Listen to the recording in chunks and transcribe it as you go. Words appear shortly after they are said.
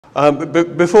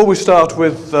Before we start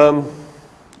with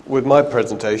my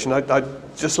presentation, I'd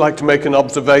just like to make an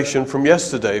observation from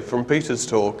yesterday, from Peter's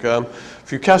talk.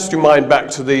 If you cast your mind back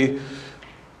to the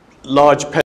large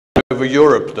pentagram over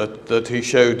Europe that he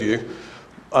showed you,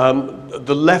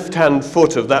 the left-hand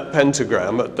foot of that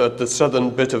pentagram at the southern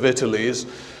bit of Italy is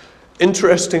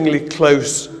interestingly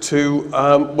close to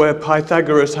where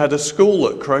Pythagoras had a school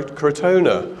at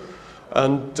Crotona,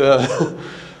 and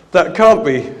that can't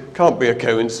be a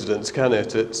coincidence, can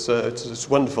it? It's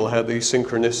wonderful how these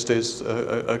synchronicities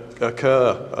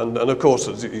occur, and of course,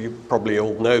 as you probably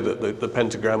all know, that the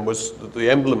pentagram was the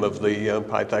emblem of the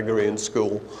Pythagorean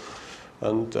school,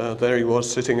 and there he was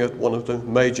sitting at one of the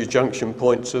major junction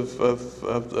points of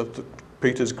the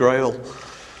Peter's Grail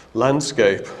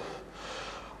landscape.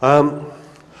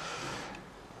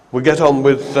 We get on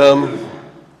with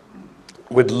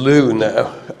Lugh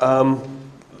now.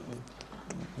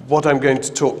 What I'm going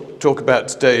to talk about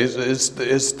today is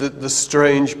the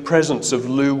strange presence of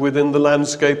Lugh within the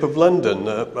landscape of London,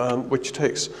 which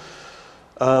takes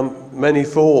many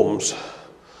forms.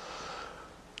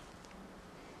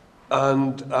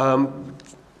 And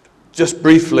just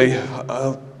briefly,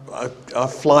 I'll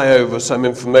fly over some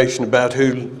information about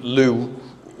who Lugh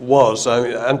was. I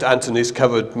mean, Anthony's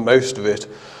covered most of it.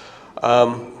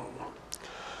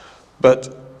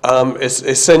 But it's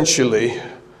essentially,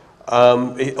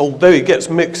 although he gets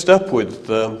mixed up with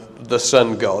the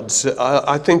sun gods,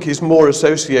 I think he's more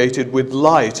associated with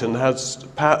light and has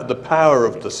the power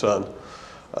of the sun.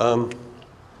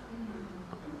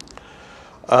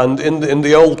 And in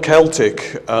the old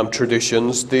Celtic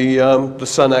traditions, the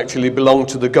sun actually belonged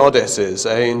to the goddesses,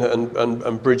 Ain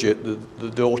and Bridget, the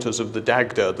daughters of the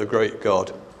Dagda, the great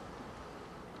god.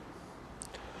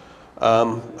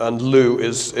 And Lugh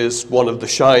is one of the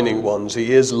shining ones.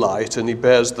 He is light, and he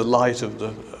bears the light of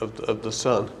the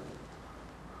sun.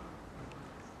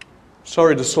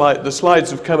 Sorry, the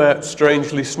slides have come out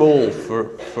strangely small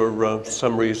for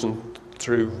some reason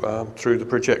through the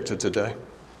projector today.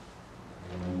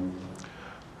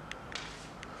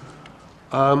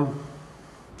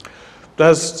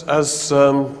 As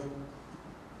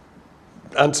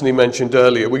Anthony mentioned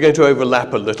earlier, we're going to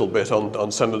overlap a little bit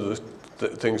on some of the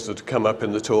things that come up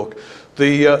in the talk.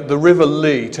 The River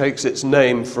Lea takes its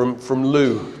name from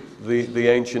Lugh, the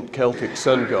ancient Celtic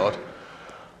sun god,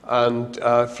 and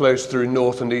flows through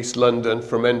north and east London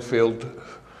from Enfield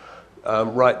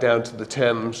right down to the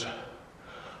Thames.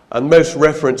 And most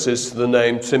references to the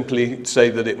name simply say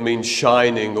that it means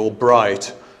shining or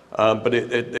bright, but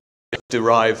it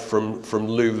derived from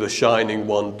Lugh, the shining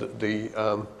one, the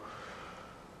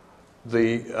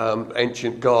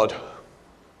ancient god.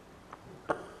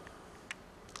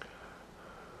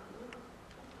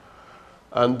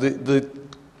 And the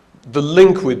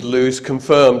link with Lugh is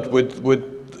confirmed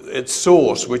with its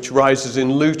source, which rises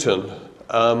in Luton,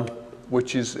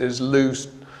 which is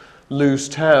Lugh's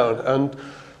town. And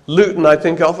Luton, I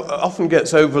think, often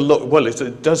gets overlooked. Well,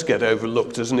 it does get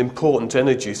overlooked as an important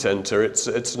energy centre. It's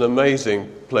an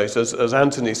amazing place. As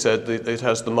Anthony said, it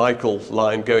has the Michael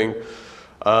line going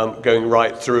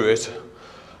right through it.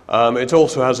 It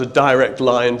also has a direct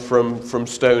line from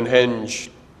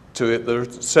Stonehenge to it. There are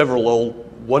several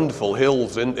old wonderful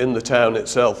hills in the town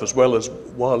itself, as well as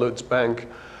Warlord's Bank.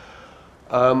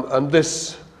 And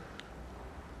this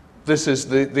is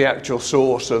the actual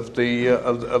source of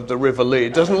the River Lea.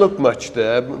 It doesn't look much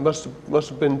there. It must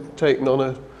have been taken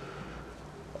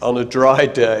on a dry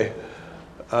day.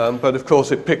 But of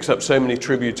course, it picks up so many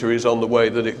tributaries on the way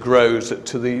that it grows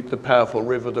to the powerful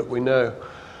river that we know.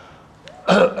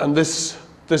 And this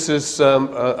is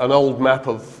an old map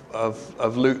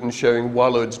of Luton showing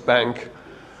Warlord's Bank.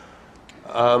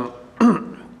 And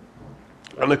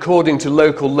according to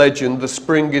local legend, the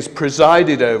spring is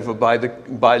presided over by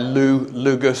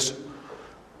Lugus,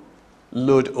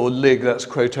 Lud or Lig. That's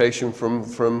quotation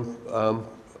from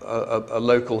a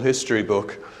local history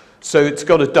book. So it's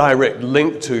got a direct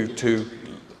link to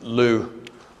Lugh,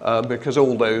 because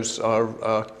all those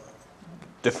are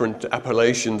different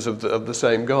appellations of the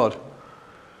same god.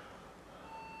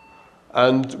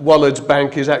 And Warlord's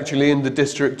Bank is actually in the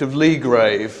district of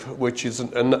Leagrave, which is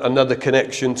another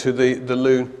connection to the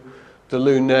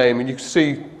Lugh name. And you can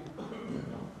see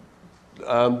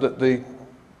that the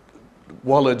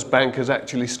Warlord's Bank has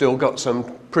actually still got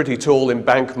some pretty tall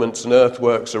embankments and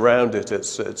earthworks around it.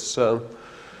 It's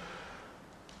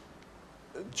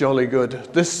jolly good.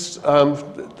 This,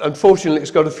 unfortunately,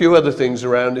 it's got a few other things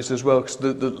around it as well, because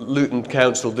the Luton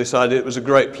Council decided it was a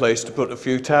great place to put a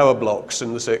few tower blocks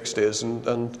in the 60s,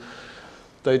 and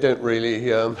they don't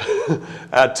really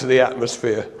add to the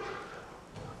atmosphere.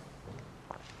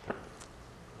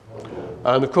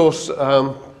 And of course,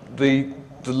 the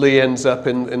Lea ends up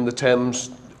in the Thames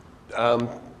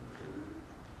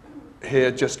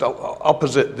here, just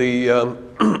opposite the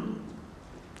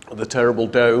the terrible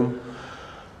dome,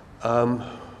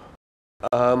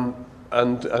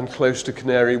 and close to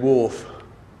Canary Wharf,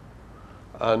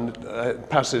 and it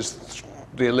passes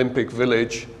the Olympic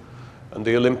Village and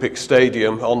the Olympic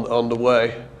Stadium on the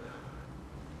way.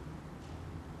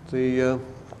 Do you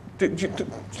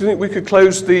think we could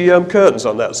close the curtains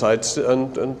on that side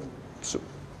and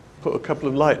put a couple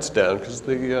of lights down, because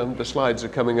the slides are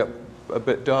coming up a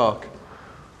bit dark?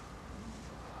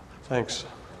 Thanks.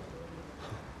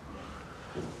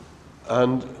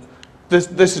 And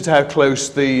this is how close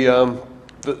the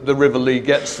River Lea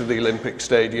gets to the Olympic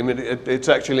Stadium. It's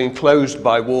actually enclosed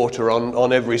by water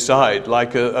on every side,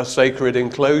 like a sacred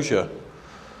enclosure,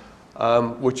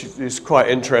 which is quite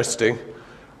interesting.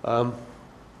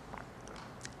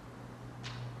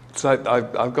 So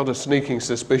I've got a sneaking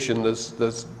suspicion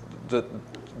that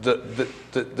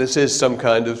this is some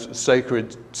kind of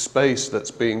sacred space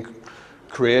that's being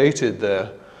created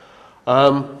there.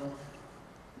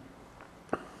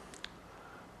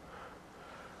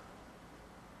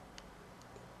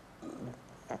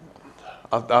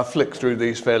 I'll flick through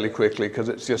these fairly quickly because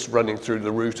it's just running through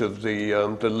the route of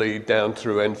the Lea down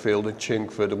through Enfield and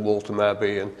Chingford and Waltham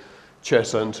Abbey and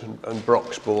Cheshunt and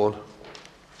Broxbourne.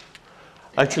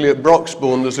 Actually, at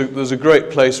Broxbourne, there's a great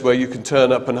place where you can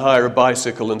turn up and hire a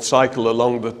bicycle and cycle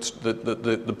along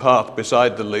the path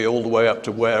beside the Lea all the way up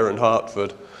to Ware and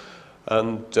Hertford.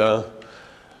 And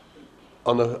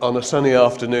on a sunny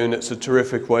afternoon, it's a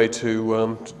terrific way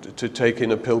to take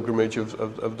in a pilgrimage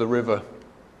of the river.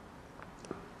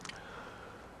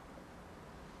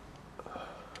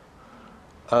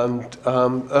 And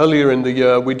earlier in the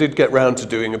year, we did get round to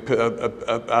doing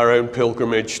our own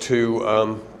pilgrimage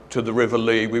to the River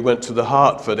Lea. We went to the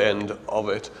Hertford end of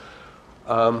it,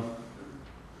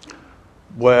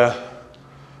 where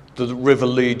the River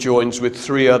Lea joins with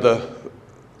three other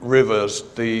rivers,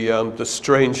 the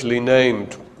strangely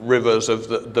named rivers of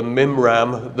the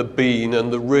Mimram, the Bean, and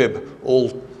the Rib,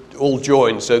 all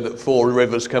join so that four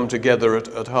rivers come together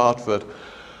at Hertford.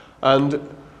 And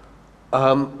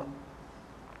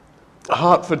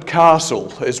Hertford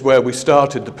Castle is where we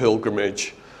started the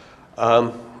pilgrimage,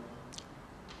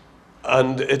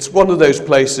 and it's one of those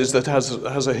places that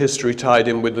has a history tied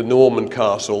in with the Norman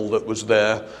castle that was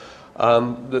there.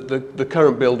 The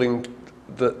current building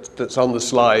that's on the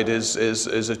slide is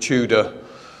a Tudor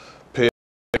period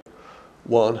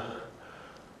one,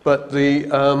 but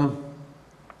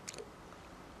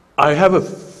I have a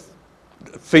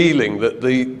feeling that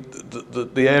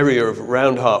the area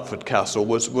around Hertford Castle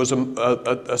was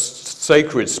a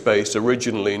sacred space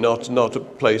originally, not a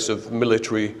place of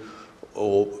military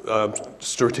or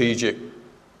strategic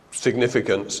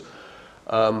significance,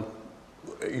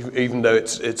 even though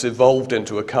it's evolved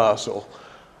into a castle.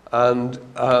 And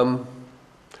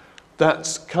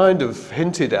that's kind of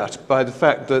hinted at by the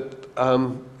fact that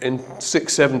in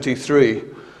 673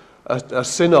 a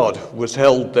synod was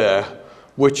held there,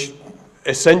 which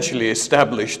essentially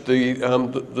established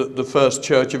the first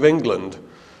Church of England.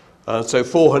 So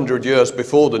 400 years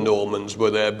before the Normans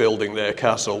were there building their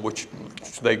castle, which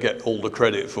they get all the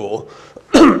credit for.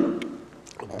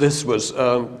 This was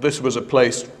a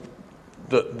place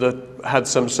that had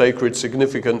some sacred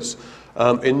significance,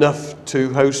 enough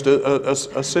to host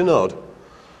a synod.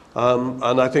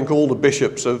 And I think all the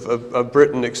bishops of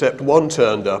Britain except one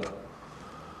turned up.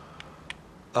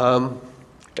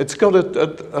 It's got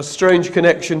a strange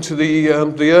connection to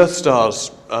the Earth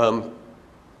stars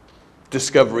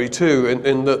discovery too,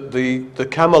 in that the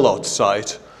Camelot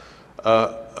site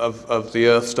of the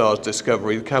Earth stars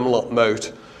discovery, the Camelot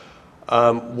Moat,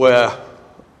 where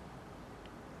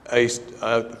a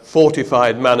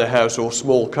fortified manor house or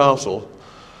small castle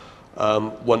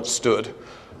once stood.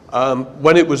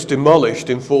 When it was demolished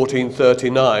in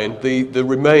 1439, the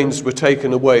remains were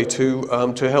taken away to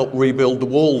help rebuild the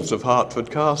walls of Hertford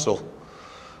Castle.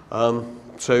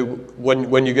 So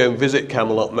when you go and visit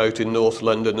Camelot Moat in North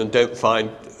London and don't find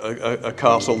a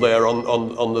castle there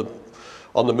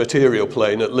on the material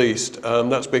plane at least,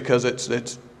 that's because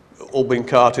it's all been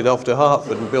carted off to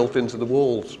Hertford and built into the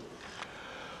walls.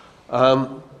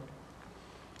 And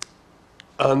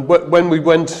when we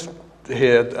went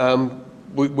here,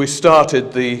 we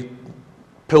started the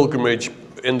pilgrimage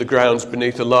in the grounds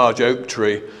beneath a large oak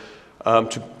tree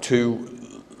to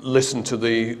listen to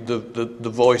the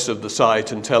voice of the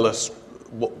site and tell us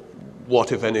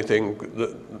what if anything,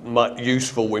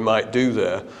 useful we might do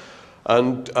there.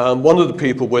 And one of the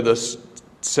people with us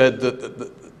said that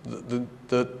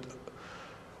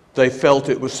they felt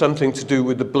it was something to do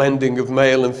with the blending of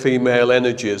male and female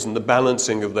energies and the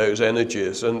balancing of those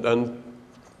energies. And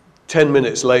 10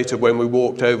 minutes later, when we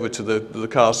walked over to the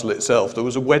castle itself, there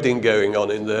was a wedding going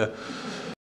on in there.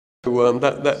 So,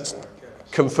 that's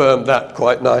confirmed that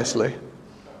quite nicely.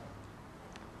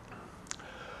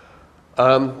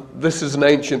 This is an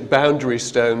ancient boundary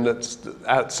stone that's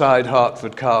outside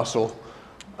Hertford Castle,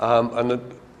 and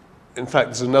in fact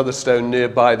there's another stone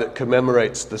nearby that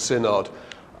commemorates the synod.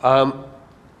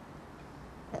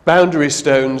 Boundary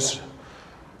stones,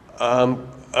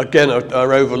 again,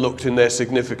 are overlooked in their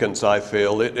significance, I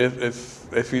feel.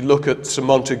 If you look at Sir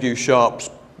Montague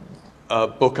Sharp's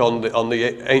book on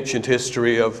the ancient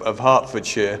history of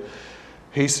Hertfordshire,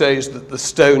 he says that the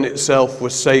stone itself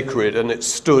was sacred and it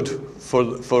stood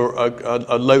for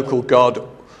a local god,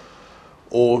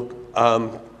 or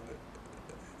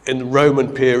in the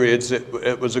Roman periods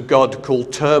it was a god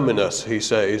called Terminus, he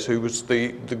says, who was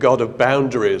the god of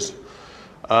boundaries.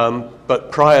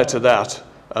 But prior to that,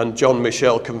 and John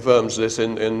Michel confirms this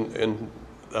in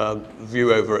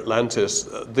View Over Atlantis,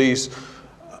 these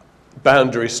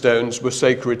boundary stones were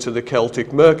sacred to the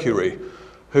Celtic Mercury,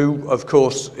 who, of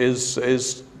course,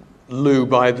 is Lugh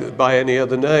by any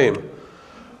other name.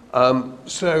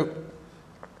 So,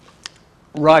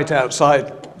 right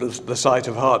outside the site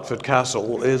of Hertford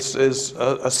Castle is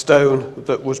a stone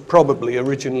that was probably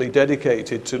originally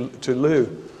dedicated to Lugh.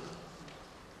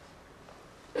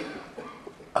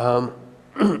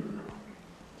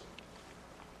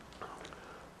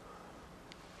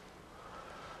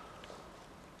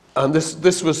 And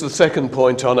this was the second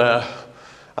point on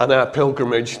our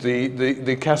pilgrimage,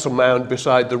 the castle mound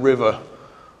beside the river,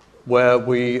 where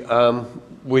we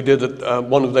did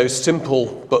one of those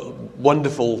simple but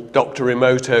wonderful Dr.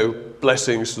 Emoto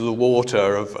blessings to the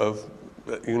water of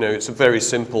it's a very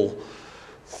simple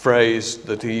phrase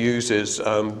that he uses,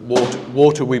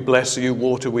 water we bless you,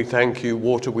 water we thank you,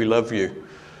 water we love you.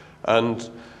 And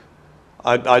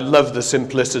I love the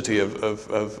simplicity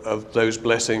of those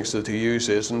blessings that he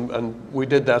uses, and we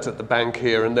did that at the bank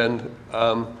here, and then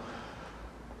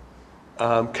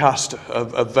cast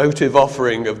a votive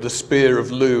offering of the spear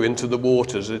of Lugh into the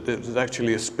waters. It was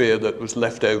actually a spear that was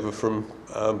left over from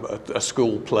a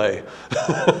school play,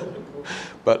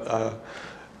 but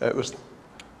it was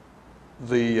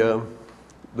the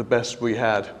best we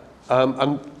had.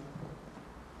 And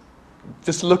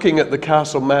just looking at the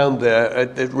castle mound there,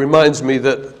 it reminds me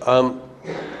that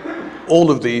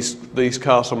all of these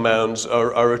castle mounds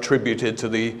are attributed to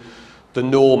the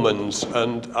Normans,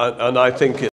 and I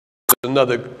think it's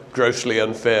another grossly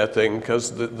unfair thing,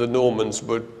 because the Normans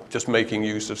were just making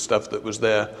use of stuff that was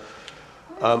there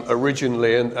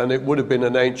originally, and it would have been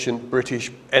an ancient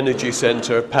British energy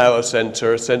centre, power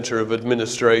centre, a centre of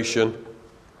administration.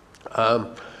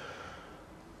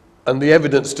 And the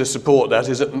evidence to support that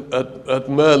is at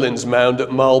Merlin's mound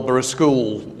at Marlborough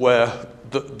School, where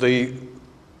the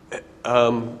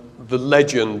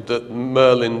legend that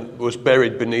Merlin was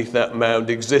buried beneath that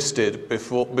mound existed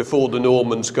before the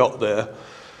Normans got there,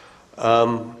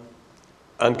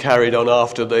 and carried on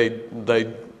after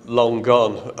they'd long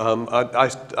gone.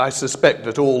 I suspect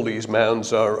that all these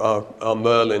mounds are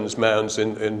Merlin's mounds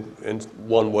in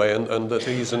one way, and that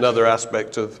he's another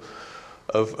aspect of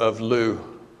Lugh.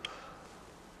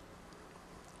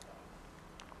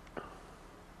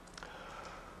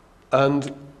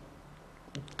 And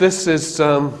this is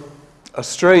a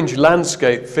strange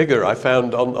landscape figure I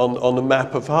found on a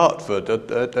map of Hertford.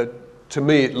 To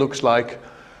me, it looks like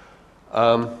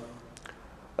a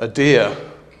deer,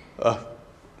 a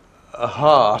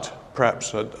hart,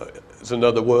 perhaps is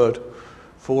another word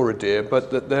for a deer,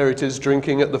 but there it is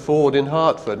drinking at the ford in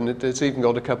Hertford, and it's even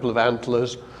got a couple of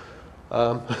antlers.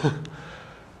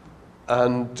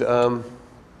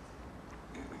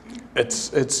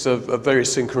 It's a very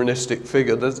synchronistic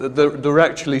figure. There are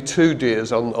actually two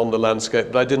deers on the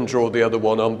landscape, but I didn't draw the other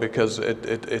one on because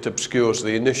it obscures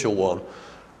the initial one.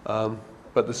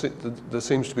 But there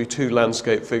seems to be two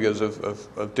landscape figures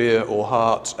of deer or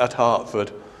harts at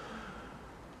Hertford.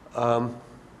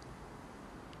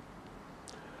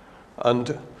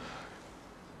 And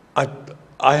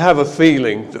I have a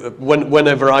feeling that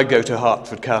whenever I go to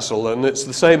Hertford Castle, and it's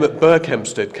the same at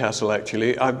Berkhamsted Castle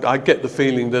actually, I get the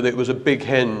feeling that it was a big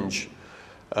henge,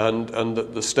 and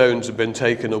that the stones have been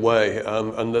taken away,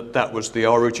 and that was the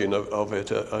origin of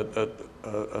it,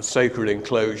 a sacred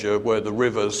enclosure where the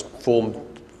rivers formed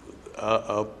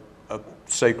a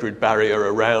sacred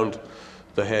barrier around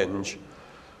the henge.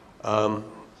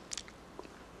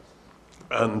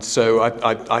 And so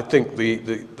I think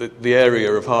the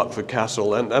area of Hertford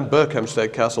Castle and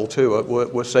Berkhamsted Castle too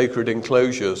were sacred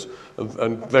enclosures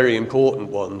and very important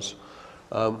ones.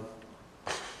 But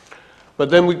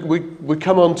then we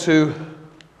come on to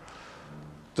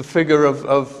the figure of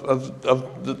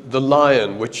the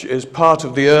lion, which is part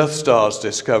of the Earth Star's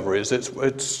discoveries.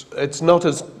 It's not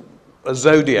as a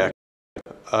zodiac,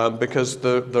 because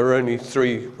there are only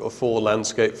 3 or 4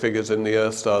 landscape figures in the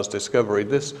Earth Star's discovery.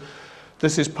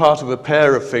 This is part of a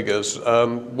pair of figures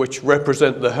which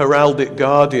represent the heraldic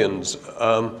guardians,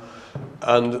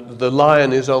 and the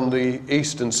lion is on the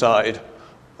eastern side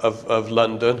of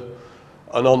London,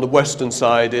 and on the western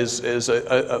side is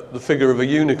the figure of a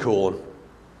unicorn,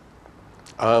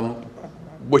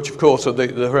 which of course are the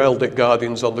heraldic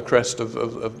guardians on the crest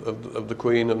of the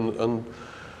Queen and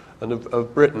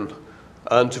of Britain.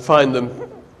 And to find them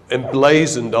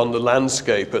emblazoned on the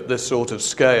landscape at this sort of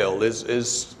scale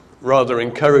is rather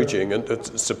encouraging, and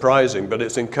it's surprising, but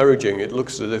it's encouraging. It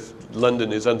looks as if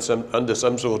London is under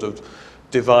some sort of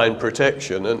divine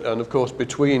protection, and of course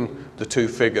between the 2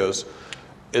 figures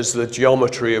is the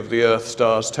geometry of the Earth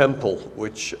Star's temple,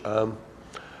 which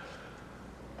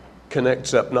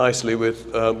connects up nicely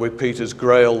with Peter's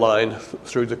Grail line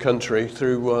through the country,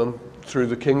 through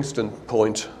the Kingston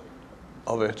point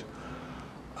of it.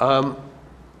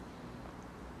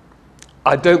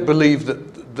 I don't believe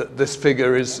that this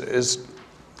figure is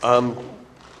an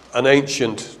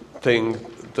ancient thing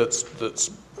that's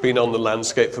been on the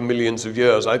landscape for millions of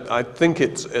years. I think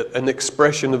it's an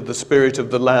expression of the spirit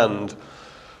of the land,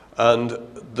 and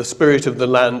the spirit of the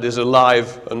land is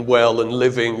alive and well and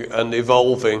living and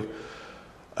evolving,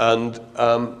 and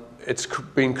it's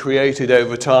been created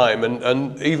over time,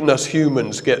 and even us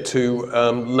humans get to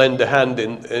lend a hand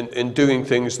in doing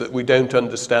things that we don't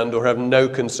understand or have no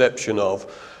conception of,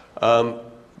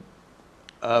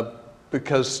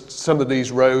 because some of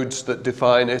these roads that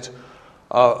define it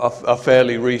are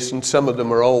fairly recent, some of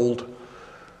them are old,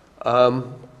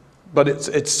 but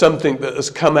it's something that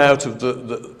has come out of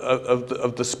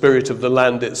the spirit of the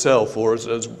land itself, or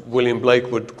as William Blake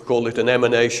would call it, an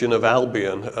emanation of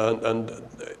Albion, and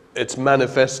it's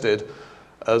manifested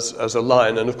as a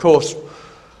lion. And of course,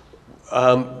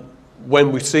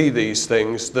 when we see these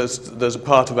things, there's a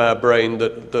part of our brain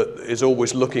that is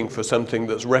always looking for something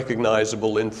that's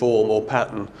recognizable in form or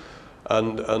pattern,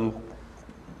 and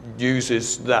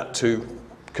uses that to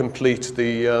complete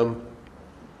the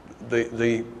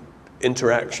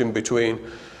interaction between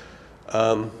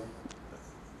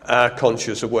our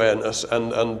conscious awareness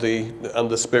and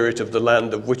the spirit of the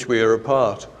land of which we are a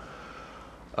part.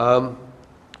 The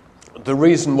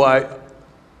reason why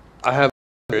I have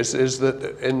this is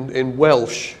that in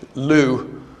Welsh, Lugh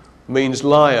means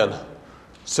lion.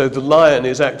 So the lion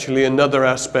is actually another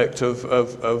aspect of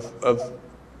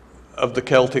the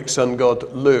Celtic sun god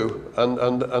Lugh,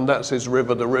 and that's his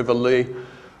river, the River Lee,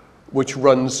 which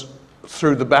runs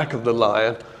through the back of the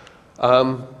lion.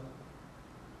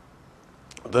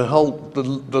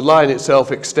 The line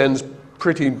itself extends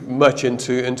pretty much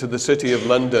into the city of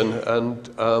London, and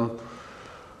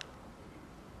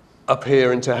up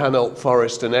here into Hainault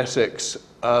Forest and Essex.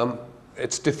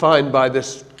 It's defined by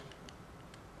this,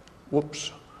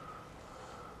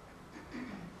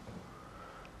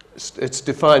 it's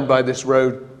defined by this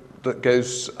road that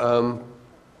goes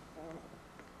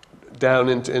down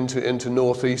into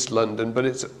northeast London, but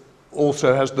it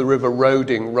also has the River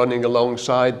Roding running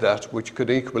alongside that, which could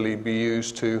equally be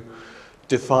used to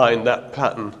define that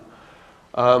pattern.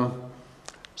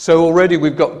 So already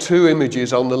we've got 2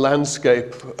 images on the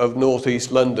landscape of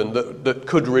northeast London that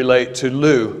could relate to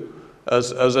Lugh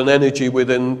as an energy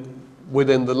within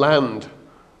the land,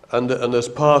 and as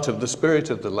part of the spirit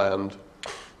of the land.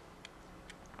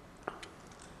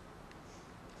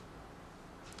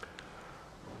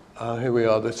 Here we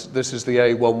are. This is the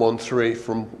A113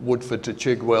 from Woodford to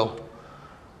Chigwell,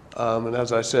 and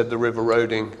as I said, the River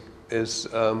Roding is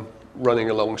running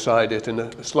alongside it in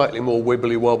a slightly more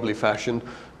wibbly-wobbly fashion.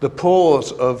 The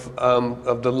paws of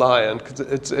the lion, 'cause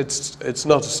it's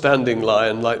not a standing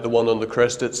lion like the one on the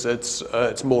crest.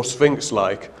 It's more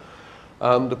sphinx-like.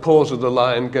 The paws of the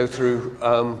lion go through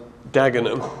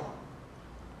Dagenham,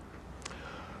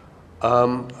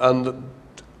 and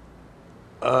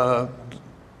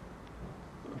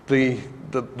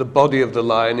the body of the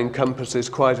lion encompasses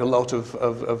quite a lot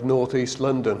of northeast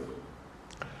London.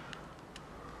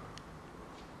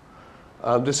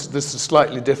 This is a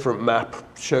slightly different map,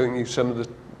 showing you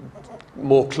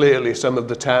more clearly some of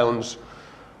the towns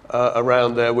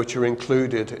around there, which are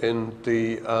included in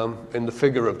the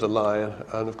figure of the lion,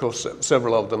 and of course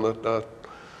several of them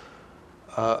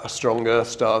a strong earth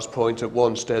stars point. At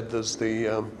Wanstead there's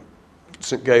the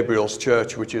St Gabriel's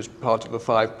Church, which is part of a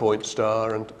 5-point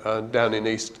star, and down in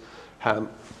East Ham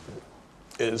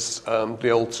is the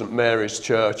old St Mary's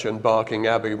Church and Barking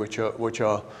Abbey, which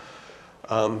are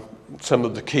some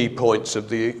of the key points of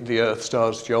the earth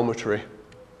star's geometry.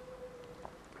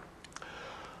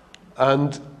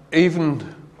 And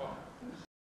even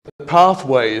the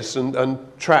pathways and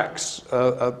tracks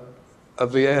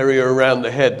of the area around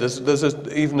the head, there's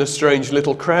even a strange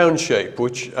little crown shape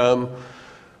which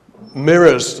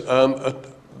mirrors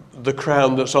the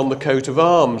crown that's on the coat of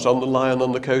arms, on the lion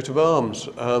on the coat of arms.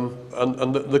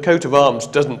 And the coat of arms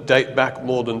doesn't date back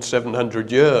more than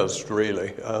 700 years,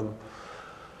 really.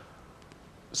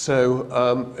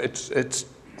 So it's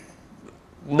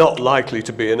not likely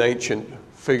to be an ancient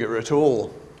figure at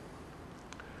all.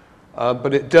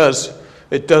 But it does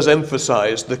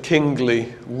emphasize the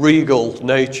kingly, regal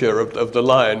nature of the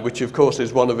lion, which of course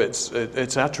is one of its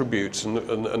attributes,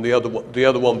 and the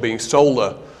other one being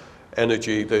solar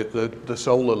energy, the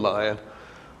solar lion.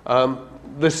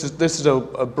 This is a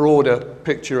broader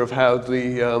picture of how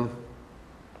the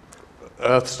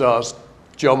Earth Star's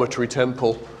Geometry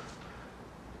Temple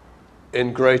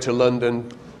in Greater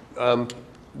London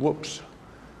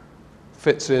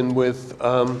fits in with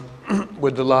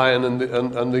the lion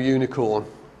and the unicorn.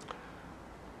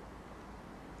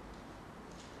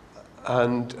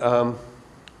 And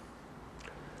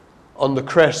on the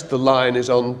crest, the lion is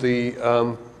on the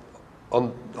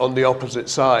opposite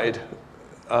side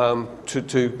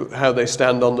to how they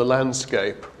stand on the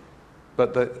landscape.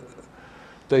 But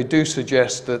they do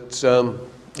suggest that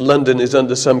London is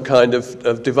under some kind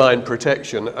of divine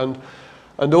protection,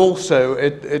 and also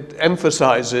it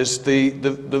emphasizes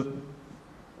the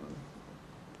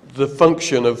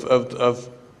function of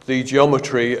the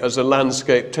geometry as a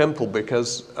landscape temple,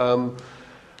 because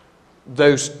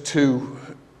those two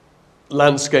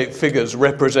landscape figures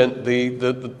represent the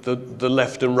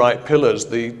left and right pillars,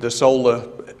 the solar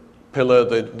pillar,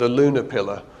 the lunar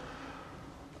pillar.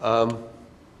 And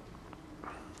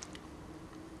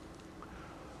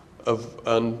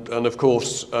of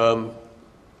course,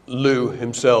 Lugh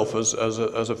himself, as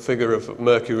a figure of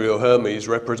Mercury or Hermes,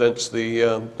 represents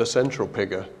the central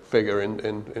figure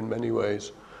in many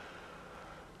ways.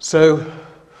 So,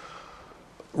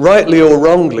 rightly or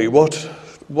wrongly, what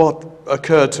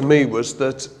occurred to me was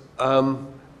that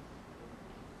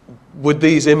with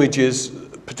these images,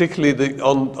 particularly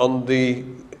on the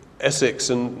Essex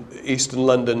and Eastern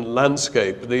London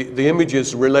landscape, the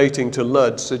images relating to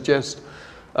Lugh suggest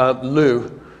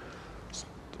Lugh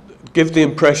give the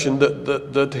impression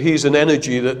that he's an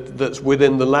energy that's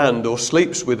within the land or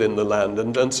sleeps within the land,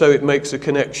 and so it makes a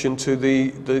connection to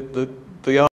the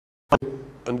Arthur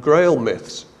and Grail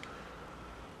myths.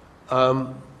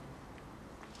 And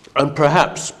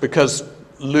perhaps because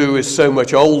Lugh is so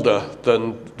much older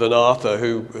than Arthur,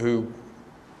 who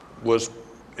was,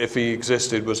 if he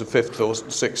existed, was a 5th or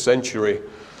 6th century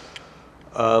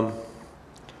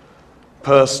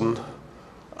person.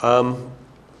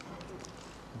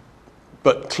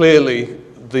 But clearly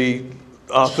the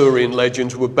Arthurian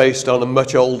legends were based on a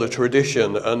much older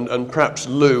tradition, and perhaps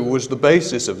Lugh was the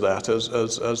basis of that as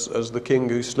the king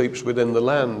who sleeps within the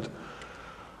land.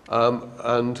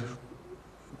 And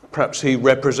perhaps he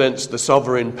represents the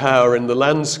sovereign power in the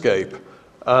landscape.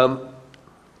 And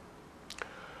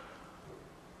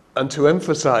to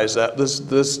emphasize that, there's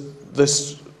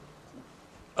this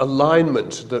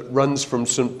alignment that runs from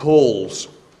St. Paul's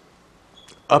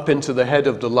up into the head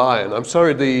of the lion. I'm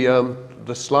sorry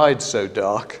the slide's so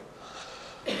dark.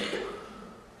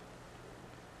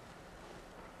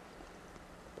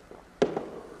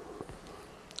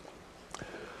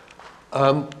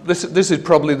 This is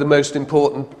probably the most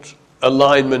important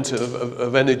alignment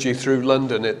of energy through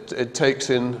London. It takes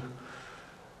in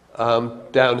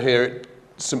down here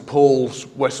St. Paul's,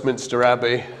 Westminster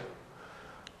Abbey,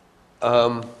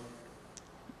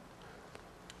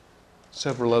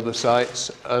 several other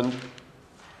sites, and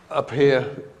up here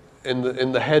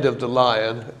in the head of the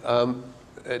lion,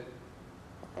 it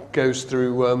goes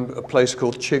through a place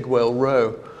called Chigwell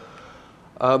Row.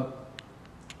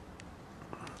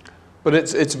 But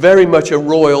it's very much a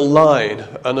royal line,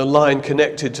 and a line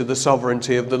connected to the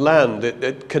sovereignty of the land.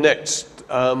 It connects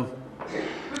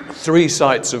 3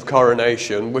 sites of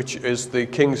coronation, which is the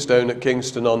Kingstone at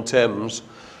Kingston-on-Thames,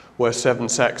 where 7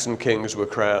 Saxon kings were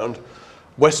crowned,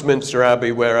 Westminster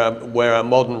Abbey, where our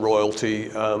modern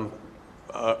royalty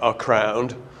are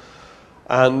crowned,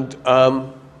 and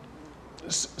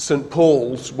St.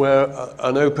 Paul's, where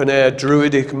an open-air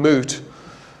druidic moot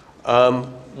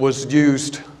was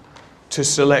used to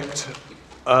select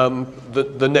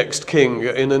the next king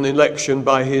in an election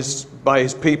by his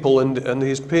people and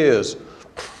his peers.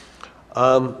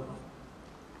 And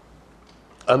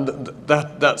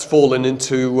that's fallen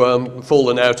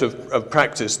out of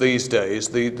practice these days.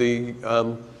 The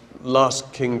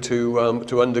last king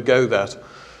to undergo that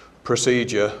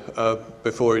procedure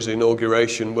before his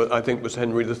inauguration, I think, was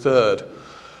Henry III.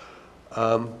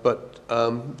 But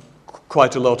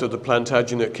quite a lot of the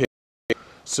Plantagenet kings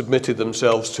submitted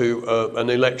themselves to an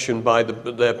election by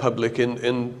their public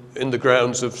in the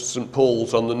grounds of St.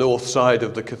 Paul's on the north side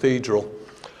of the cathedral.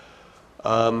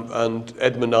 And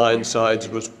Edmund Ironsides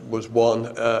was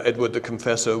one, Edward the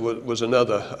Confessor was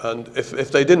another. And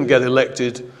if they didn't get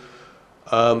elected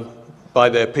by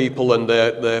their people and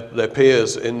their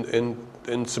peers in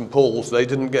St. Paul's, they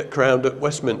didn't get crowned at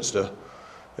Westminster.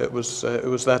 It was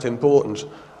that important.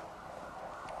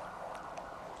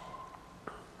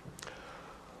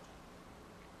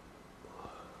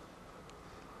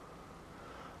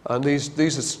 And these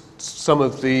are some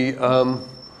of the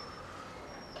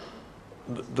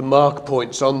mark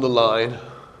points on the line.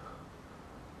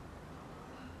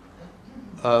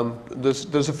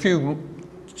 There's a few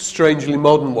strangely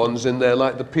modern ones in there,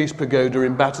 like the Peace Pagoda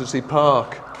in Battersea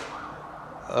Park.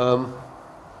 And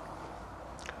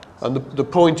the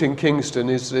point in Kingston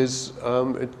is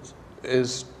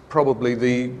probably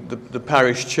the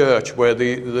parish church, where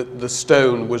the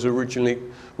stone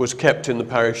was kept in the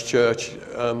parish church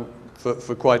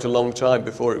for quite a long time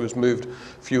before it was moved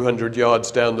a few hundred yards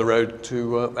down the road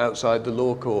to outside the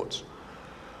law courts.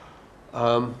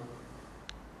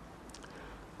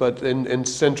 But in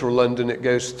central London, it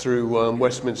goes through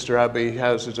Westminster Abbey,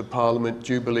 Houses of Parliament,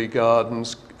 Jubilee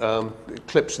Gardens, it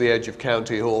clips the edge of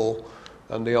County Hall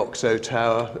and the Oxo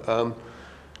Tower,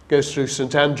 goes through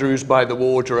St Andrew's by the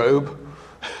Wardrobe,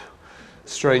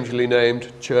 strangely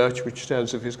named church, which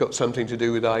sounds as if it's got something to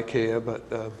do with IKEA, but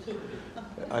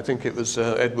I think it was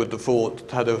Edward IV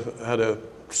had a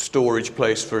storage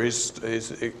place for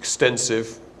his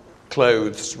extensive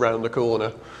clothes round the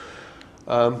corner.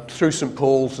 Through St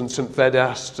Paul's and St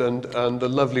Vedast and the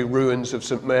lovely ruins of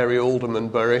St Mary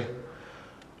Aldermanbury,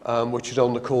 which is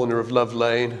on the corner of Love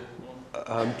Lane,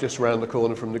 just round the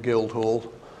corner from the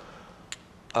Guildhall.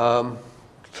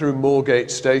 Through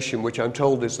Moorgate Station, which I'm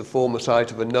told is the former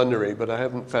site of a nunnery, but I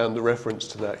haven't found the reference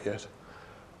to that yet.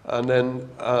 And then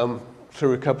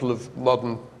through a couple of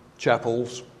modern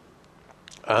chapels,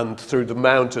 and through the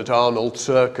Mount at Arnold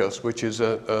Circus, which is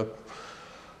a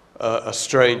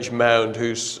strange mound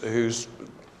whose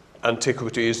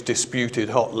antiquity is disputed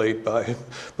hotly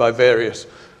by various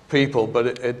people.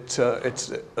 But it's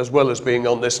as well as being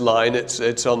on this line,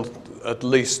 it's on at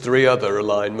least 3 other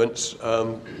alignments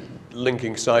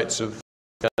linking sites of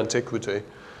antiquity.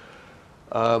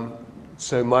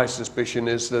 So my suspicion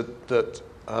is that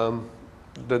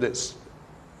it's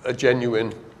a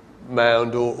genuine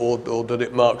mound, or that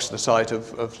it marks the site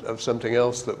of something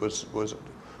else that was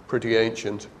pretty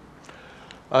ancient.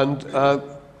 And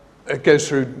it goes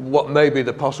through what may be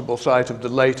the possible site of the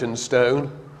Leighton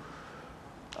Stone,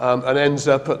 and ends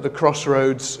up at the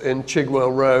crossroads in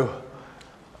Chigwell Row,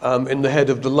 in the Head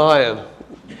of the Lion,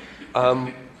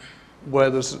 where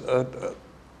there's a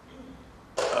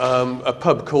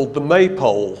pub called the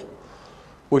Maypole,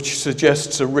 which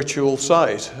suggests a ritual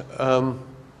site.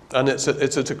 And it's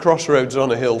at a crossroads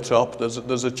on a hilltop.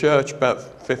 There's a church about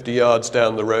 50 yards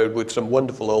down the road with some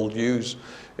wonderful old yews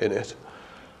in it.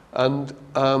 And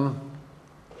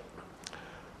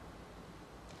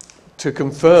to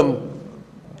confirm,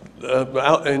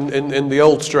 in the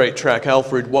old straight track,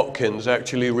 Alfred Watkins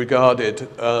actually regarded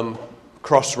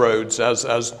crossroads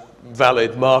as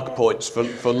valid mark points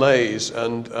for lays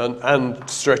and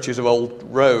stretches of old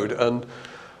road. And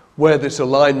where this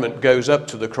alignment goes up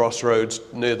to the crossroads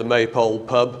near the Maypole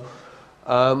pub,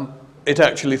 it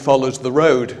actually follows the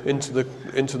road into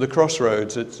the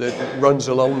crossroads. It runs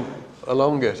along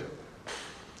it.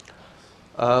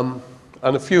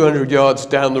 And a few hundred yards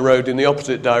down the road in the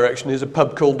opposite direction is a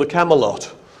pub called the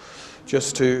Camelot,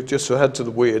 just to add to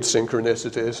the weird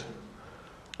synchronicities.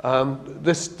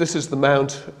 This is the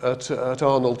Mount at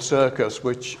Arnold Circus,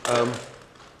 which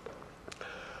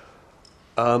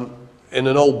in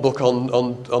an old book on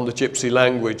the Gypsy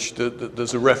language,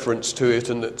 there's a reference to it,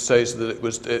 and it says that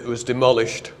it was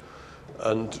demolished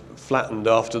and flattened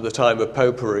after the time of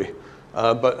Popery.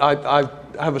 But I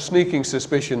have a sneaking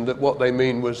suspicion that what they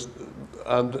mean was,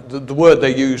 the word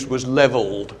they used was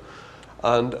levelled,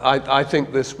 and I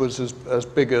think this was as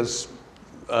big as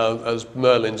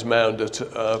Merlin's Mound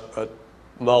at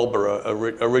Marlborough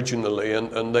originally,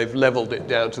 and they've levelled it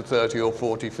down to 30 or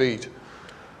 40 feet.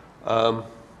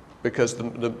 because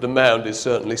the mound is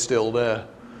certainly still there.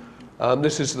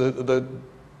 This is the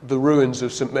ruins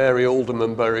of St Mary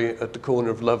Aldermanbury at the corner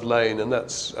of Love Lane, and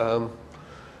that's a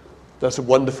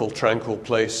wonderful, tranquil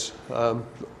place,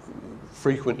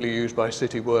 frequently used by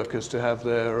city workers to have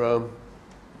their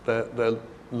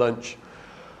lunch.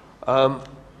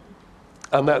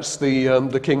 And that's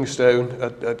the Kingstone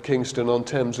at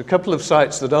Kingston-on-Thames. A couple of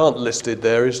sites that aren't listed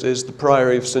there is the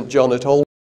Priory of St John at Oldham.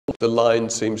 The line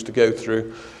seems to go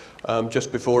through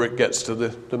just before it gets to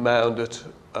the mound at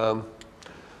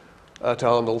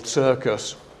Arnold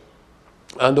Circus.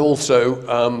 And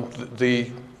also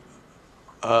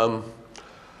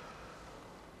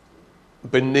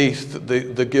beneath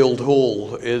the Guild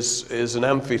Hall is an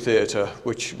amphitheatre,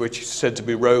 which is said to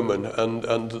be Roman,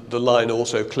 and the line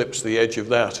also clips the edge of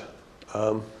that.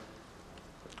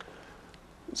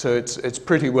 So it's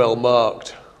pretty well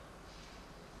marked.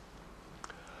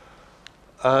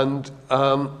 And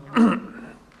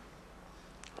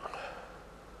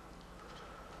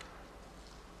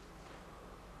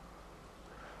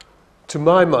to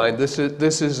my mind, this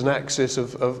is an axis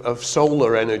of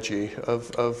solar energy,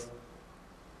 of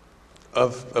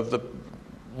the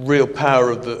real power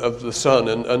of the sun,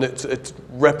 and it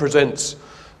represents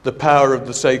the power of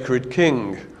the sacred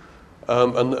king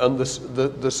and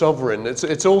the sovereign.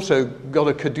 It's also got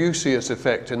a caduceus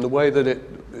effect in the way that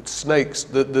it snakes,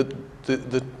 the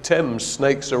Thames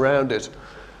snakes around it,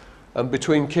 and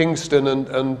between Kingston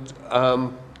and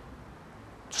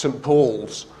St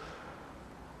Paul's,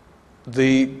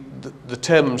 the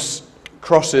Thames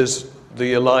crosses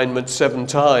the alignment 7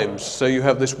 times, so you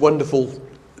have this wonderful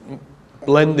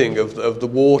blending of the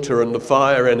water and the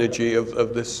fire energy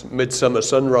of this midsummer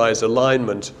sunrise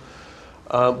alignment,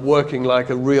 working like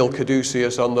a real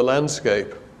caduceus on the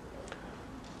landscape.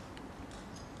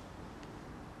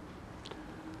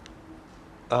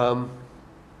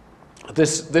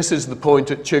 This is the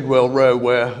point at Chigwell Row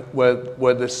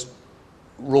where this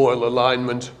royal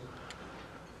alignment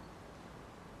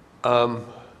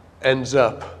ends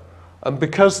up. And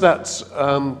because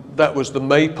that was the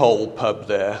Maypole pub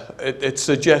there, it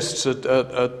suggests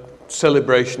a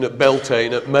celebration at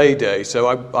Beltane at May Day. So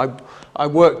I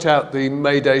worked out the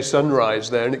May Day sunrise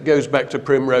there, and it goes back to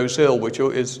Primrose Hill, which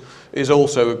is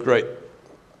also a great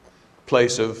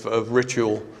place of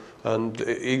ritual, and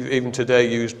even today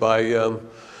used by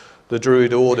the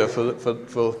Druid order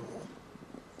for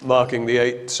marking the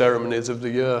 8 ceremonies of the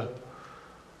year.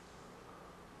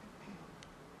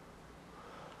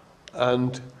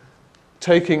 And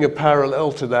taking a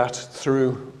parallel to that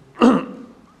through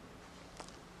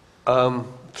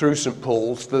St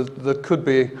Paul's, there could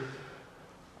be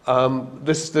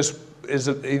this is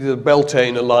either a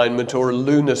Beltane alignment or a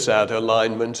Lunasad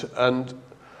alignment, and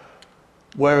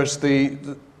whereas the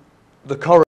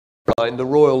corridor line, the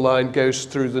royal line, goes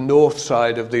through the north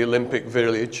side of the Olympic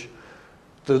Village,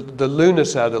 the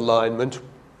Lunasad alignment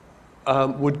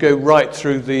would go right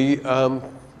through the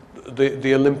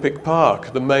Olympic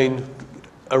Park, the main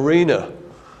arena.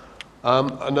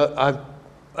 And I've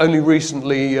only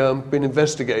recently been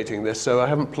investigating this, so I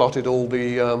haven't plotted all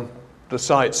the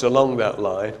sites along that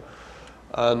line.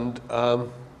 And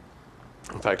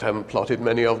in fact, I haven't plotted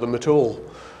many of them at all.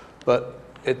 But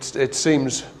it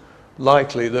seems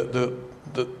likely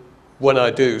that when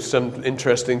I do, some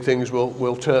interesting things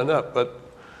will turn up. But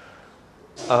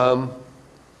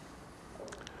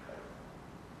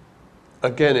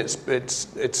again,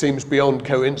 it seems beyond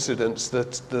coincidence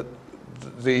that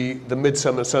the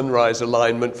midsummer sunrise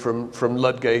alignment from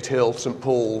Ludgate Hill, St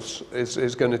Paul's,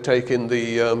 is going to take in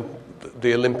the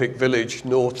Olympic Village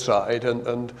north side,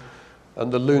 and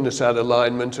the Lunasad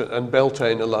alignment and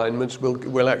Beltane alignments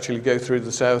will actually go through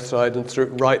the south side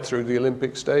and right through the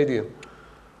Olympic Stadium.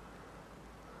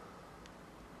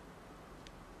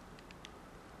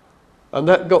 And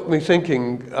that got me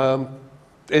thinking,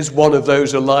 is one of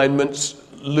those alignments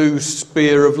Lugh's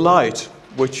spear of light,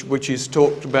 which is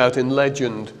talked about in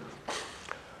legend.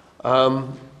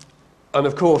 And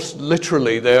of course,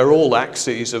 literally, they're all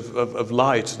axes of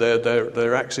light.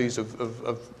 They're axes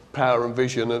of power and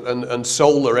vision and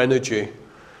solar energy.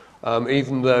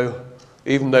 Even though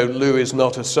Lugh is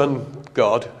not a sun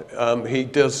god, he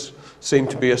does seem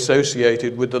to be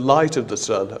associated with the light of the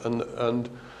sun and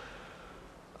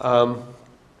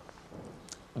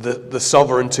the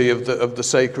sovereignty of the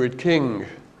sacred king.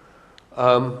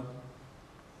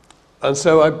 And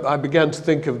so I began to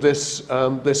think of this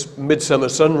midsummer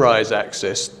sunrise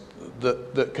axis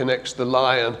that connects the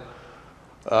lion,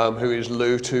 who is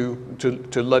Lugh,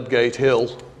 to Ludgate Hill,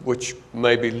 which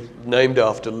may be named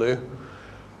after Lugh.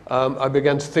 I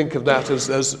began to think of that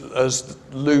as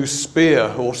Lugh's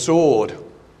spear or sword.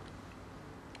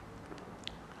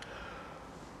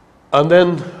 And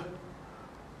then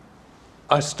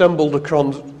I stumbled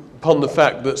upon the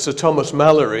fact that Sir Thomas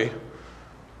Malory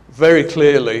very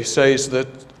clearly says that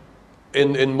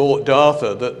in Mort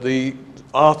d'Arthur, that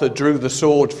Arthur drew the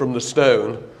sword from the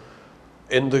stone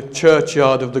in the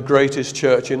churchyard of the greatest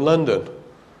church in London,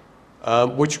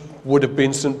 which would have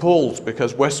been St. Paul's,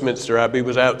 because Westminster Abbey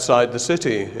was outside the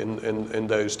city in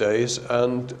those days.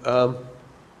 And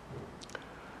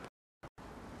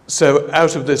so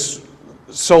out of this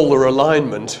solar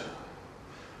alignment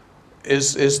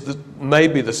is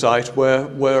maybe the site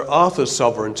where Arthur's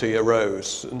sovereignty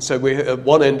arose. And so at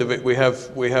one end of it we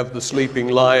have the sleeping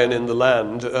lion in the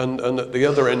land, and at the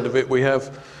other end of it we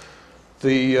have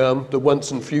the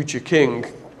once and future king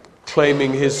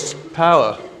claiming his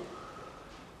power.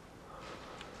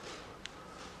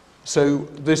 So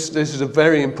this is a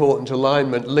very important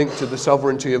alignment linked to the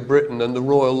sovereignty of Britain and the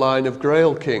royal line of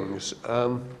Grail kings.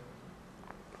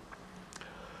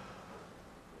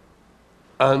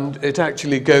 And it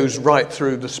actually goes right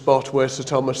through the spot where Sir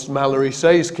Thomas Malory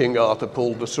says King Arthur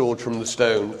pulled the sword from the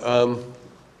stone.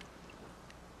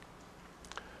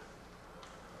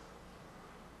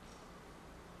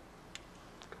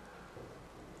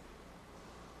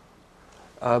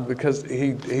 Because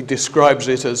he describes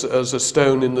it as a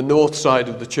stone in the north side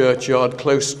of the churchyard,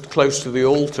 close to the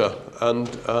altar. And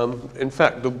in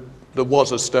fact, there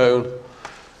was a stone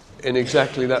in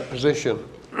exactly that position.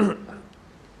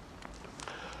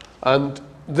 And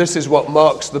this is what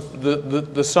marks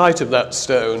the site of that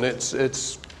stone.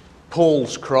 It's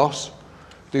Paul's cross,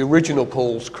 the original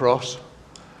Paul's cross.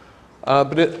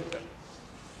 But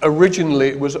originally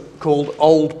it was called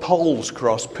Old Paul's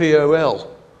Cross, P-O-L,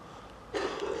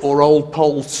 or Old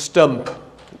Paul's Stump,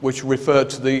 which referred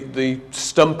to the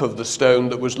stump of the stone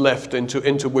that was left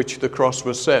into which the cross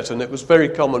was set. And it was very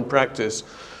common practice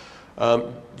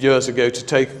years ago to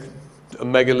take a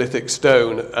megalithic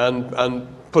stone and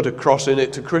put a cross in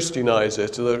it to Christianize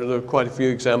it. There are quite a few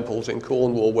examples in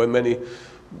Cornwall where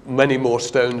many more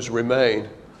stones remain.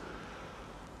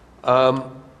 And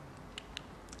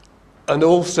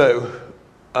also,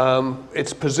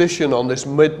 its position on this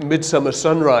midsummer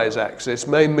sunrise axis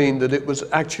may mean that it was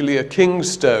actually a king's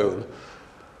stone,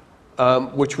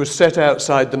 which was set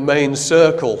outside the main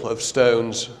circle of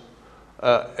stones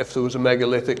if there was a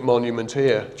megalithic monument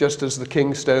here, just as the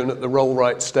king's stone at the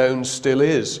Rollright Stones still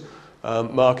is,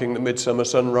 marking the midsummer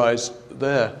sunrise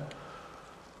there,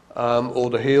 or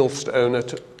the heel stone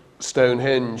at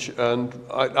Stonehenge. And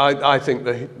I think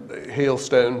the heel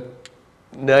stone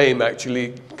name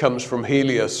actually comes from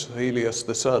Helios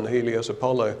the sun, Helios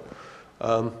Apollo.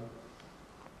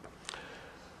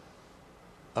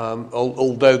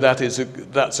 Although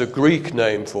that's a Greek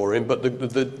name for him, but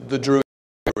the Druid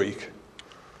Greek.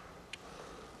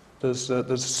 There's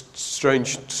a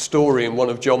strange story in one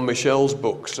of John Michel's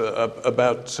books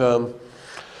about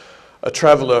a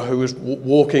traveller who was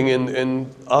walking in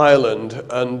Ireland,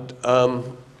 and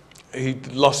he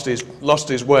lost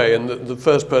his way, and the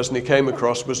first person he came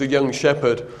across was a young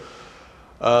shepherd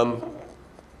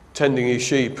tending his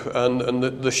sheep, and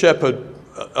the shepherd,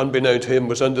 unbeknown to him,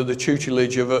 was under the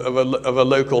tutelage of a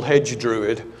local hedge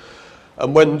druid.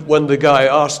 And when the guy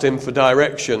asked him for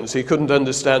directions, he couldn't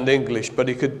understand English, but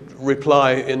he could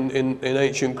reply in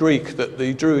ancient Greek that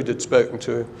the druid had spoken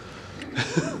to him.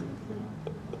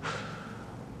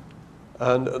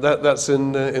 And that's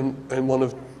in one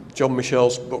of John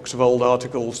Michel's books of old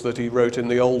articles that he wrote in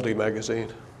the Oldie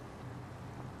magazine.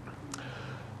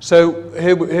 So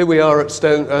here we are at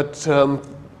St.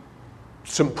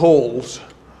 Paul's,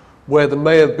 where there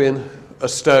may have been a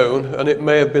stone, and it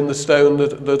may have been the stone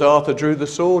that Arthur drew the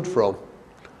sword from.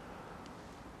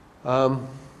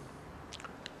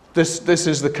 This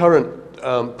is the current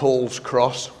Paul's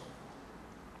Cross,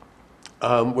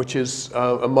 which is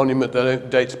a monument that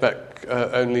dates back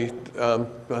only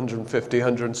 150,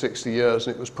 160 years,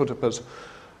 and it was put up as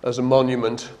a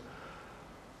monument.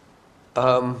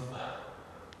 There's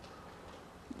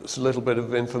a little bit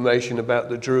of information about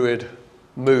the Druid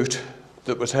moot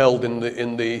that was held in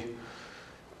the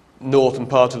northern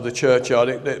part of the churchyard.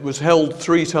 It was held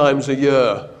 3 times a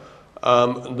year.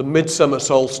 The midsummer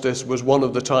solstice was one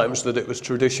of the times that it was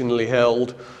traditionally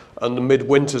held, and the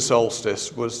midwinter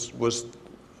solstice was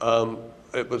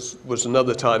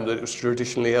another time that it was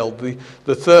traditionally held.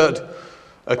 The third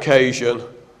occasion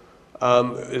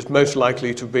is most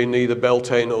likely to have been either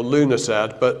Beltane or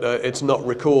Lughnasadh, but it's not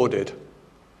recorded.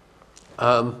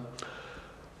 And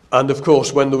of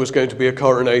course, when there was going to be a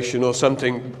coronation or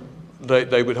something,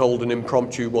 they would hold an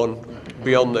impromptu one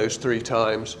beyond those 3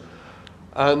 times.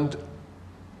 And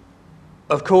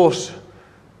of course,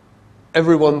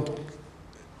 everyone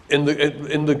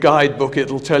in the guidebook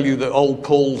it'll tell you that Old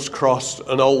Paul's Cross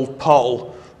and Old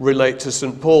Pol relate to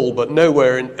St. Paul, but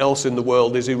nowhere else in the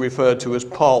world is he referred to as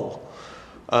Pol.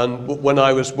 And when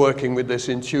I was working with this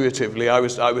intuitively, I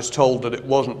was told that it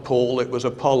wasn't Paul, it was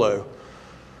Apollo.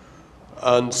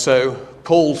 And so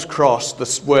Paul's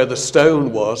Cross, where the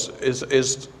stone was,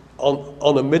 is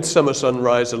on a midsummer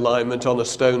sunrise alignment on a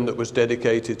stone that was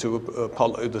dedicated to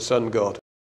Apollo, the sun god,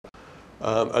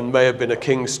 and may have been a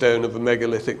king's stone of a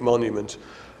megalithic monument.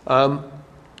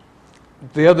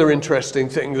 The other interesting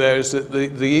thing there is that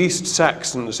the East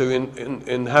Saxons who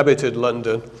inhabited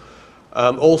London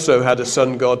also had a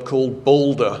sun god called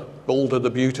Balder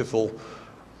the Beautiful,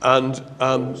 and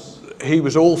he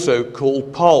was also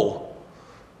called Pol.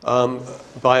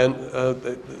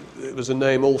 It was a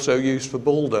name also used for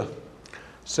Balder.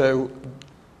 So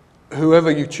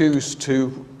whoever you choose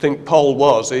to think Pol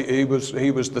was, he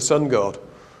was the sun god,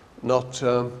 not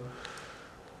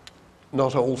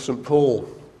old St. Paul.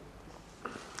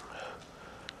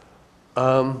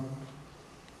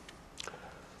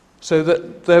 So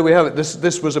there we have it.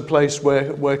 This was a place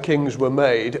where kings were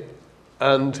made,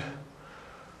 and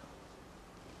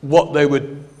what they were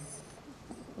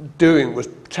doing was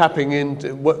tapping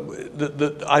into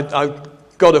I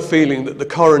got a feeling that the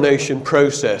coronation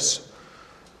process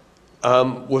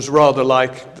was rather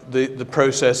like the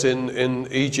process in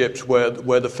Egypt where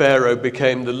the pharaoh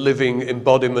became the living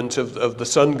embodiment of the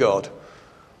sun god.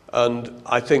 And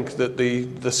I think that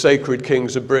the sacred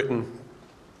kings of Britain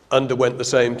underwent the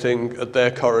same thing at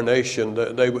their coronation.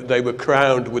 They were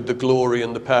crowned with the glory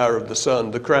and the power of the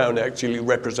sun. The crown actually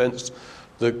represents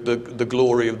the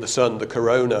glory of the sun, the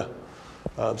corona.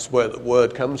 That's where the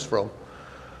word comes from.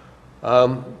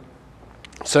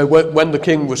 So when the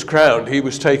king was crowned, he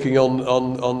was taking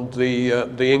on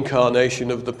the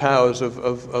incarnation of the powers of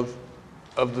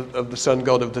the sun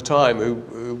god of the time,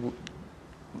 who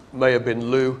may have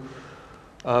been Lugh,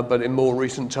 but in more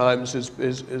recent times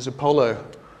is Apollo.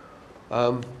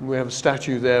 We have a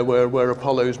statue there where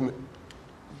Apollo is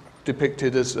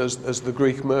depicted as the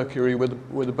Greek Mercury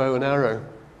with a bow and arrow.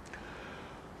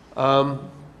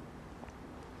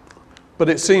 But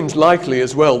it seems likely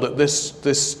as well that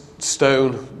this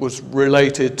stone was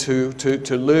related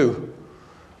to Lugh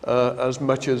as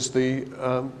much as the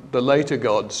later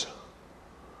gods.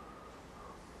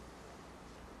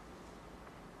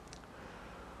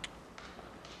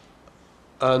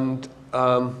 And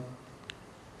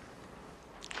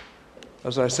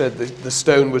as I said, the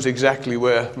stone was exactly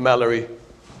where Mallory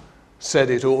said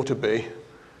it ought to be.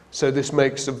 So this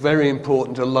makes a very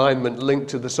important alignment linked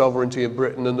to the sovereignty of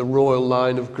Britain and the royal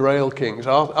line of Grail kings.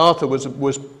 Arthur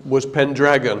was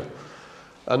Pendragon,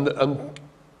 and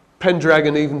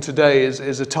Pendragon even today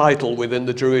is a title within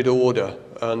the Druid order,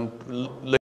 and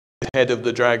head of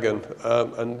the dragon.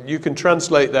 And you can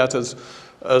translate that as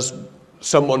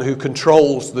someone who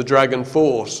controls the dragon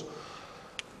force.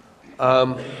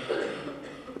 And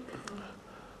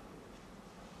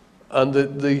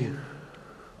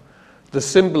the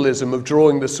symbolism of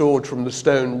drawing the sword from the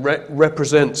stone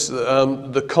represents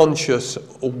the conscious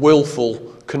or willful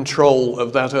control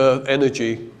of that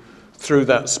energy through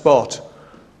that spot.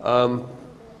 The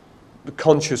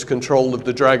conscious control of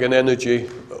the dragon energy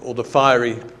or the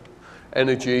fiery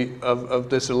energy of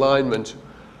this alignment.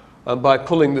 And by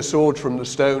pulling the sword from the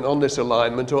stone on this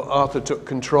alignment, Arthur took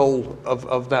control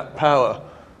of that power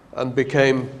and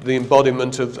became the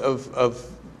embodiment of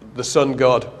the sun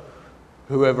god,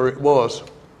 whoever it was.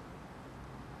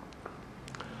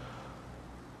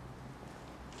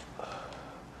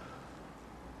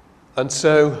 And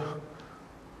so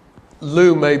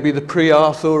Lugh may be the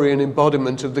pre-Arthurian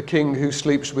embodiment of the king who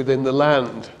sleeps within the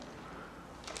land.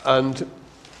 And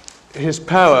his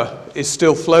power is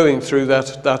still flowing through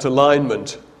that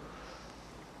alignment.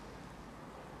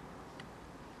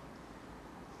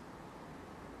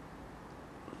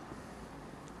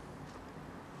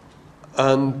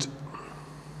 And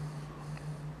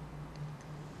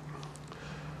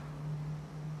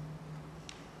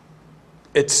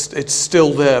it's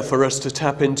still there for us to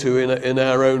tap into in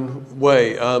our own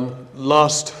way.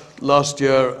 Last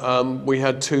year we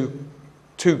had two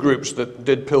groups that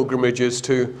did pilgrimages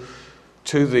to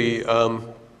St.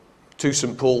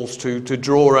 Paul's to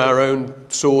draw our own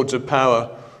swords of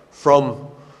power from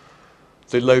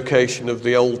the location of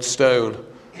the old stone,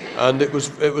 and it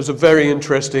was a very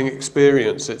interesting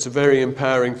experience. It's a very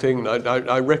empowering thing.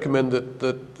 I recommend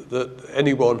that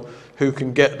anyone who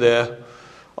can get there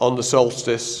on the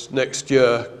solstice next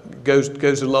year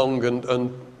goes along,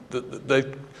 and they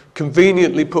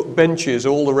conveniently put benches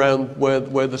all around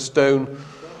where the stone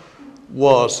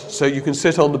was. So you can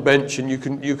sit on the bench and you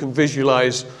can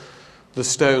visualize the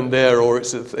stone there or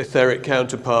its etheric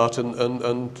counterpart,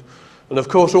 and of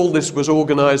course all this was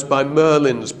organized by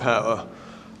Merlin's power.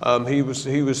 He was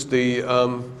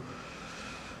the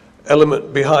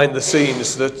element behind the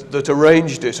scenes that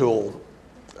arranged it all.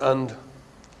 And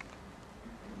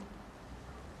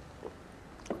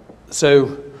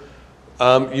so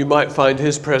you might find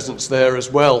his presence there as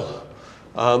well.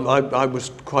 I was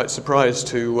quite surprised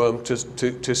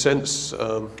to sense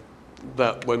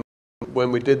that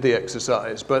when we did the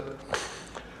exercise. But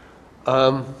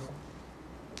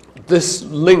this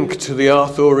link to the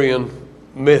Arthurian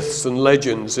myths and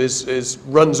legends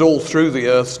runs all through the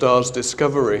Earth Star's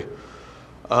discovery.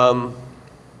 That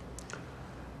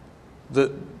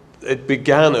it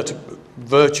began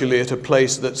virtually at a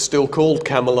place that's still called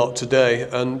Camelot today,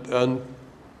 and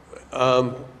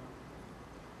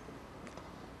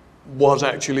was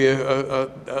actually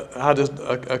had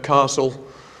a castle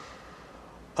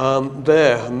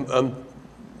there. And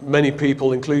many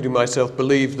people, including myself,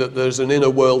 believe that there's an inner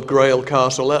world Grail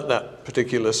castle at that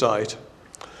particular site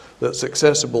that's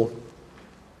accessible.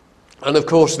 And of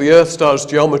course, the Earth Star's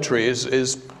geometry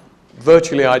is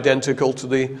virtually identical to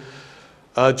the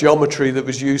geometry that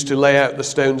was used to lay out the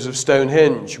stones of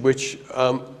Stonehenge, which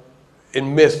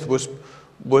in myth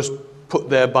was put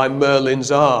there by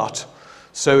Merlin's art.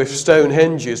 So if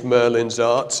Stonehenge is Merlin's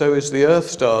art, so is the Earth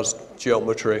Star's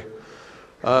geometry.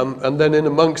 And then in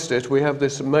amongst it, we have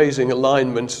this amazing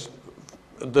alignment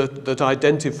that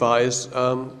identifies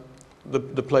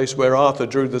the place where Arthur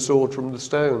drew the sword from the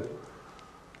stone.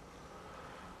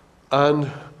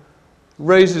 And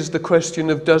raises the question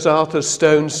of, does Arthur's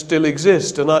stone still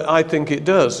exist? And I think it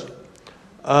does.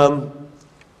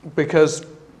 Because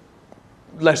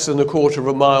less than a quarter of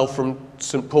a mile from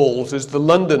St. Paul's is the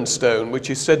London stone, which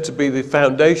is said to be the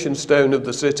foundation stone of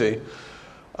the city.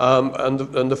 And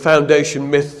the foundation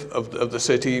myth of the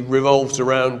city revolves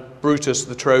around Brutus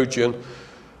the Trojan,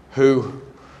 who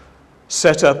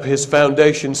set up his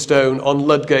foundation stone on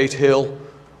Ludgate Hill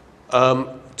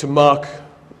to mark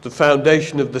the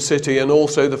foundation of the city and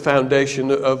also the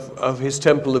foundation of his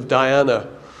temple of Diana,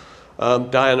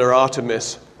 Diana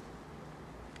Artemis.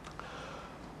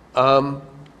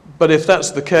 But if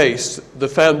that's the case, the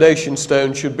foundation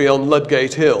stone should be on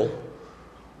Ludgate Hill,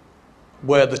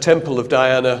 where the temple of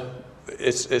Diana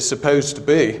is supposed to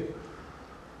be,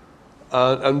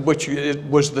 and which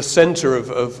was the center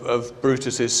of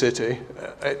Brutus's city.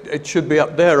 It should be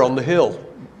up there on the hill,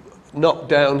 not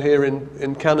down here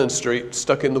in Cannon Street,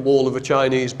 stuck in the wall of a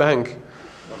Chinese bank.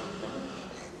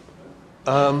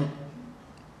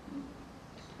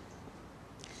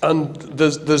 And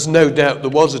there's no doubt there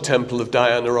was a temple of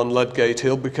Diana on Ludgate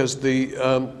Hill, because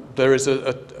there is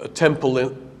a temple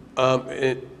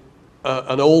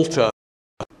an altar,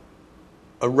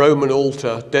 a Roman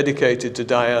altar dedicated to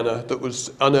Diana, that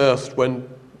was unearthed when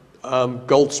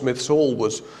Goldsmiths Hall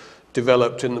was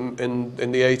developed in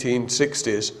the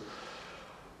 1860s.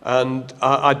 And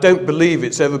I don't believe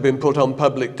it's ever been put on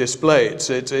public display.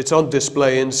 It's on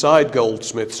display inside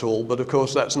Goldsmiths Hall, but of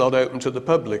course that's not open to the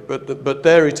public. But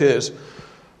there it is,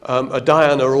 a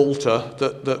Diana altar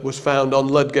that was found on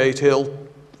Ludgate Hill,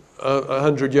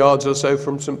 100 yards or so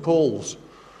from St. Paul's.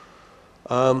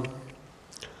 And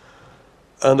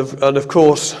of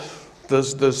course,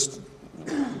 there's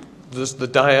the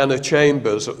Diana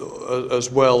chambers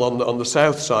as well on the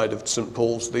south side of St.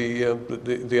 Paul's,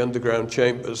 the underground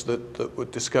chambers that were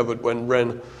discovered when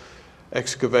Wren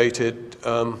excavated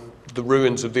the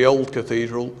ruins of the old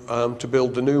cathedral to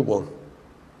build the new one.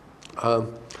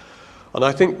 And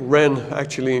I think Wren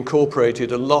actually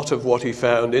incorporated a lot of what he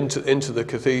found into the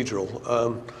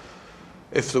cathedral.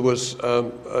 If there was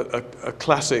a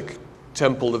classic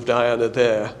temple of Diana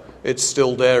there, it's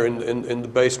still there in the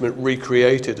basement,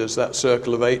 recreated as that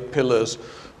circle of 8 pillars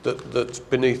that's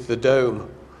beneath the dome.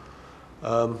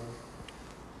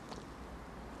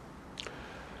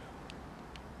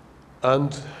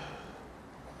 And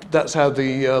that's how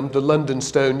the London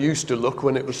stone used to look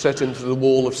when it was set into the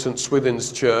wall of St.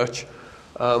 Swithin's Church,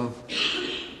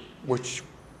 which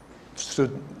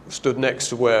stood next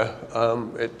to where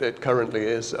it currently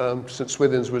is. St.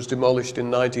 Swithin's was demolished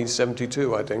in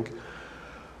 1972, I think,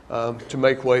 to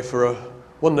make way for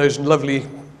one of those lovely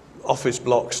office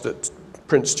blocks that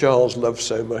Prince Charles loves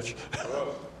so much.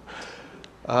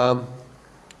 And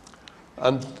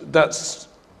that's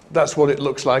what it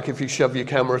looks like if you shove your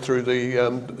camera through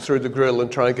the grill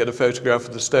and try and get a photograph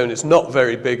of the stone. It's not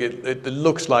very big. It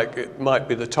looks like it might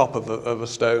be the top of a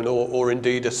stone, or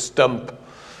indeed a stump,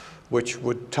 which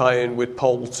would tie in with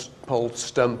Pole's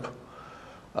stump.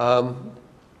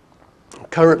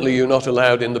 Currently, you're not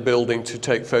allowed in the building to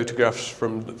take photographs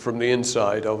from the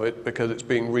inside of it because it's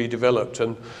being redeveloped.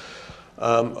 And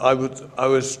I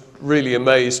was really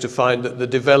amazed to find that the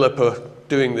developer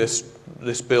doing this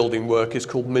building work is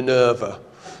called Minerva.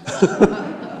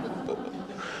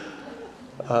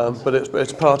 But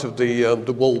it's part of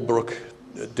the Walbrook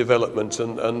development,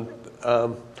 and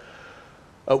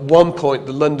at one point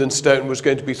the London Stone was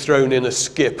going to be thrown in a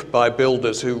skip by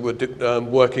builders who were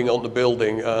working on the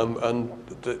building, and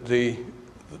the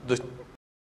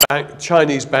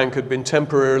Chinese bank had been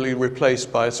temporarily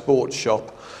replaced by a sports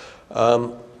shop,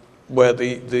 where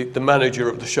the manager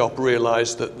of the shop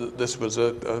realised that this was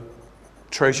a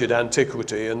treasured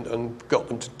antiquity and got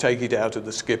them to take it out of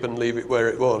the skip and leave it where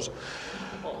it was.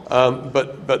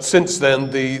 But since then,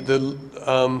 the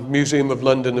Museum of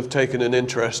London have taken an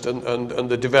interest, and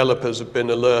the developers have been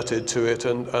alerted to it,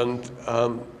 and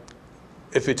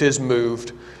if it is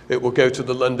moved, it will go to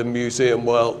the London Museum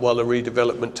while a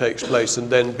redevelopment takes place, and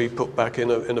then be put back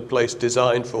in a place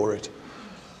designed for it.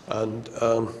 And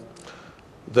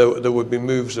there would be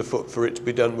moves afoot for it to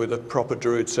be done with a proper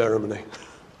Druid ceremony.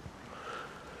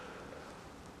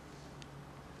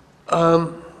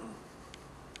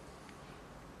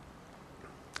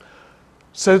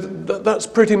 So that's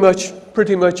pretty much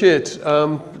it.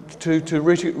 To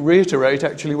reiterate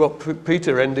actually what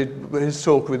Peter ended his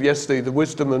talk with yesterday, the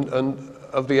wisdom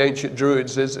of the ancient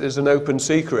Druids is an open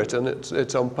secret, and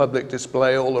it's on public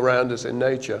display all around us in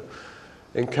nature,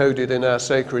 encoded in our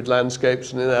sacred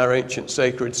landscapes and in our ancient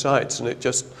sacred sites, and it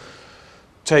just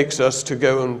takes us to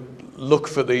go and look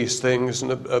for these things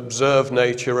and observe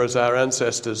nature as our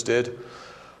ancestors did.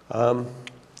 And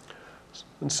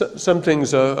some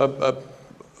things are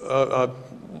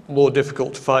more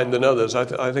difficult to find than others.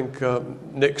 I think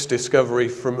Nick's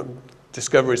discoveries from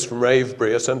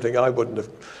Avebury are something I wouldn't have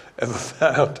ever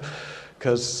found,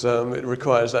 because it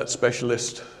requires that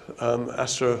specialist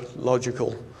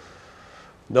astrological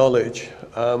knowledge.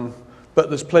 But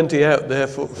there's plenty out there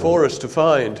for us to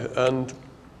find, and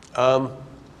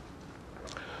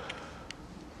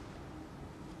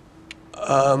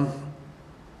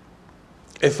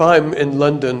if I'm in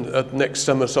London at next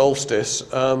summer solstice,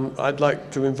 I'd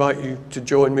like to invite you to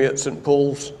join me at St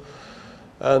Paul's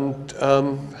and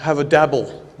have a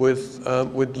dabble with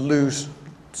Lugh's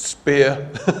spear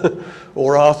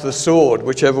or Arthur's sword,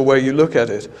 whichever way you look at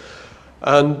it.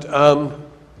 And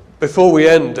before we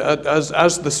end, as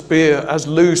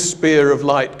Lugh's spear of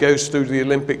light goes through the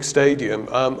Olympic Stadium,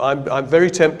 I'm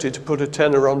very tempted to put a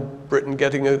tenner on Britain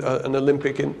getting an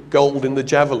Olympic gold in the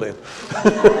javelin.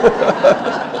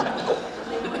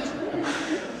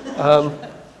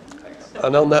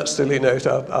 And on that silly note,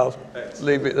 I'll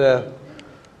leave it there.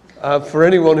 For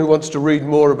anyone who wants to read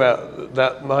more about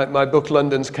that, my book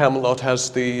London's Camelot has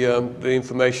the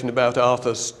information about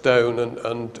Arthur's stone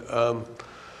and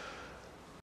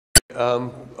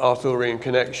Arthurian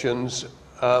connections,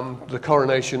 the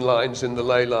coronation lines in the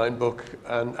ley line book,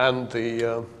 and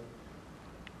the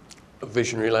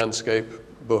visionary landscape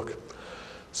book.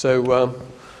 So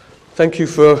thank you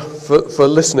for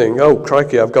listening. Oh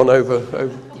crikey, I've gone over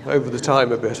the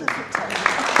time a bit.